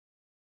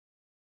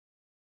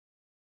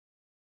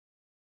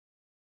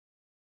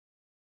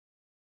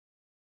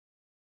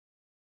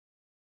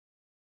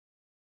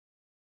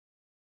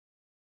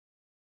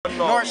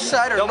North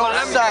side or north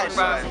side?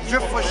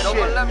 Drift for shit.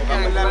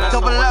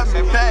 Double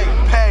 11, pay.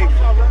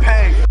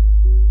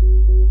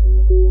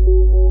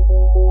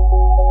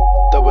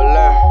 Double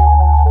 11.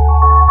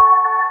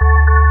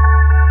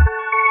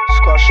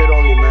 Squad shit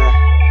only, man.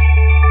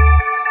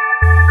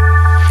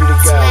 Free the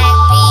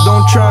guy.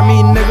 Don't try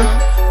me,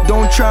 nigga.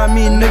 Don't try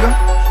me,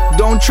 nigga.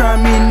 Don't try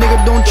me,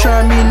 nigga. Don't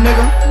try me,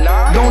 nigga.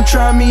 Don't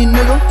try me,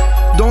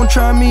 nigga. Don't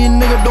try me,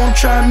 nigga. Don't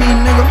try me,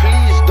 nigga.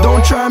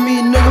 Don't try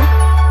me,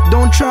 nigga.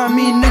 Don't try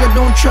me, nigga,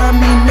 don't try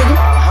me,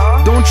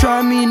 nigga. Don't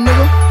try me,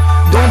 nigga.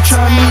 Don't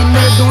try me,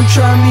 nigga, don't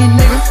try me,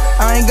 nigga.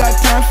 I ain't got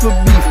time for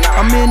beef.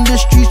 I'm in the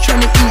streets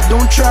tryna eat,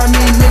 don't try me,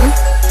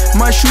 nigga.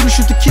 My shooter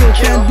shoot to kill,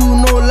 can't do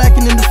no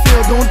lacking in the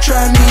field, don't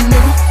try me,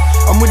 nigga.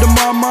 I'm with the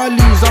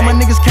Marlies, all my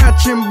niggas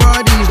catching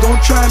bodies, don't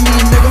try me,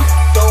 nigga.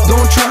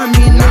 Don't try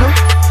me, nigga.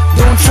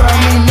 Don't try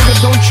me, nigga,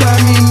 don't try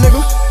me,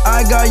 nigga.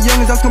 I got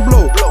youngins that's gon'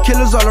 blow,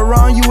 killers all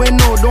around, you ain't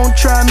know, don't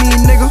try me,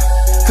 nigga.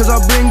 Cause I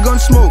bring gun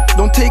smoke,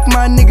 don't take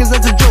my niggas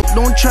as a joke,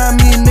 don't try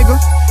me, nigga.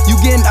 You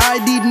getting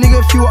ID'd, nigga,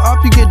 if you are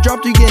up, you get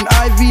dropped, you getting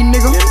IV,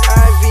 nigga.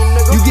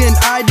 You getting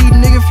ID'd,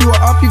 nigga, if you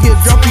are up, you get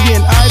dropped, you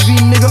getting IV,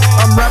 nigga.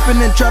 I'm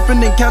rapping and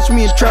trapping and catch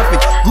me in traffic.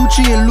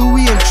 Gucci and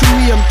Louis and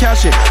Chewy, I'm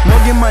cashing.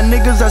 Mugging my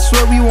niggas, I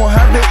swear we won't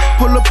have it.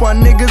 Pull up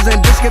on niggas and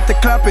just get the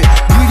clapping.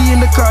 Greedy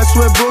in the car, I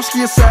swear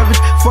broski is savage.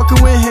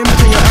 Fucking with him,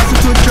 turn your ass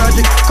into a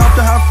tragic. Cop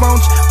the half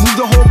ounce, move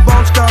the whole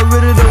bounce, got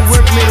rid of the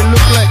work, made it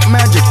look like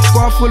magic.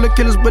 Squad full of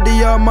killers, but they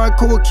are my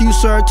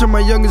co-accused, so I turn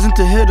my youngins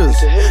into hitters.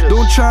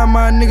 Don't try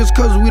my niggas,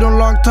 cause we don't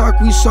long talk,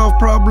 we solve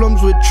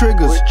problems with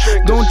triggers.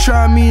 Don't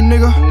try me,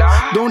 nigga.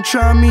 Don't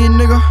try me,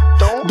 nigga.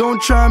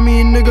 Don't try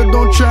me, nigga.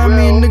 Don't try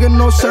me, nigga.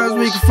 No size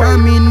where you can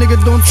find me, nigga.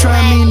 Don't try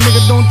me,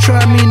 nigga. Don't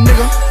try me,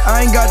 nigga.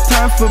 I ain't got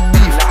time for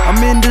beef. I'm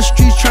in the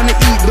streets tryna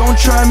eat. Don't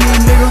try me,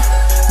 nigga.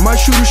 My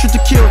shooter shoot to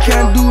kill,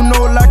 can't do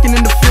no lacking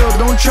in the field.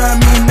 Don't try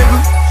me, nigga.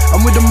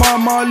 I'm with the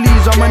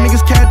Marlies, all my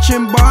niggas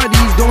catching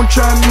bodies. Don't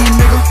try me,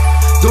 nigga.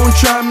 Don't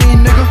try me,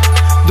 nigga.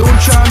 Don't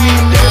try me,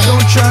 nigga.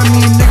 Don't try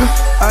me, nigga.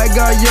 I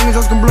got youngins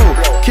that's gon' blow,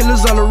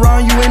 killers all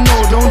around, you ain't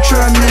know. Don't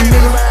try me,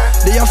 nigga.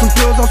 They off some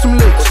pills, off some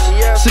licks,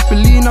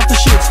 sippin' lean off the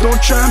shits. Don't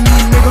try me,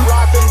 nigga.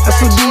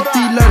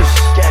 SOD3 letters,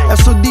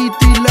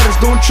 SOD3 letters.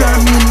 Don't try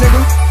me,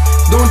 nigga.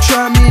 Don't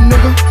try me,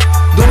 nigga.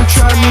 Don't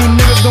try me,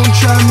 nigga. Don't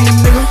try me,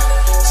 nigga.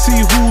 See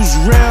who's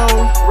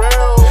real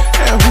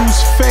and who's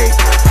fake.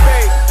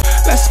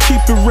 Let's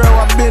keep it real.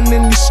 I've been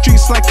in these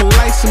streets like a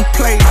license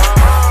plate.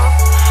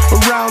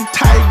 Around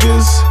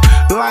tigers,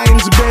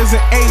 lions, bears,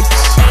 and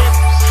apes.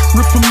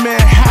 Rip a man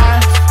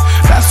half,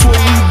 that's what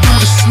we do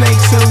to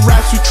snakes and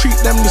rats, we treat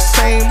them the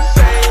same.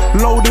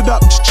 Loaded up,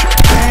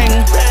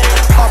 bang.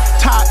 Up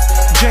top,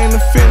 Jane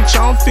and Finch,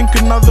 I don't think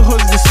another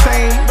hood's the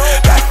same.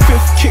 That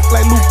fifth kick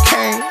like Luke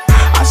Kang,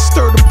 I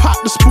stir the pot,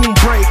 the spoon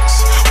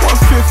breaks.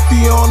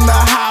 150 on the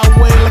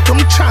highway like I'm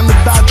trying to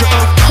dodge an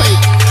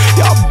earthquake.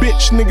 Y'all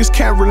bitch niggas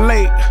can't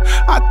relate.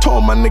 I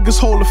told my niggas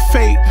hold a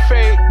fate.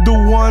 The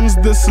ones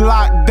that's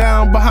locked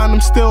down behind them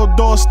still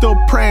doors, still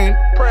praying.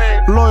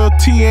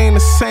 Loyalty ain't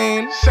the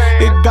same.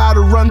 It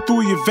gotta run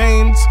through your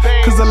veins.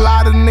 Cause a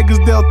lot of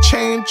niggas they'll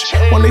change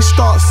when they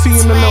start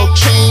seeing a little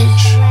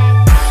change.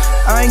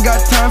 I ain't got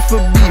time for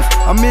beef.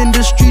 I'm in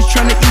the streets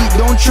tryna eat.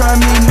 Don't try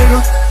me,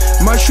 nigga.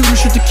 My shooter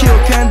shoot to kill,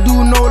 can't do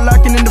no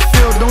lacking in the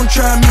field. Don't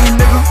try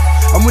me, nigga.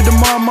 I'm with the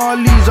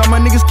Marlies, all my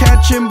niggas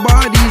catching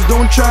bodies.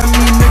 Don't try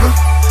me, nigga.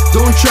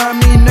 Don't try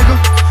me, nigga.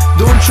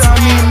 Don't try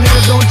me, nigga.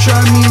 Don't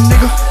try me,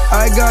 nigga.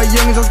 I got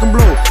youngins that's gon'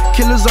 blow,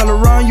 killers all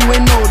around, you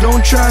ain't know.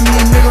 Don't try me,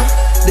 nigga.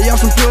 They off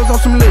some pills,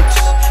 off some licks,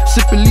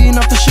 sippin' lean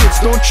off the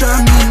shits. Don't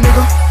try me,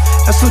 nigga.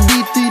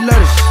 SOD3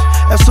 letters,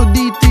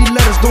 SOD3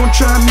 letters. Don't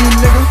try me,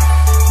 nigga.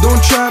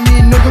 Don't try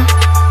me, nigga.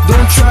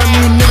 Don't try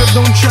me, nigga.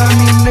 Don't try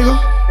me,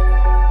 nigga.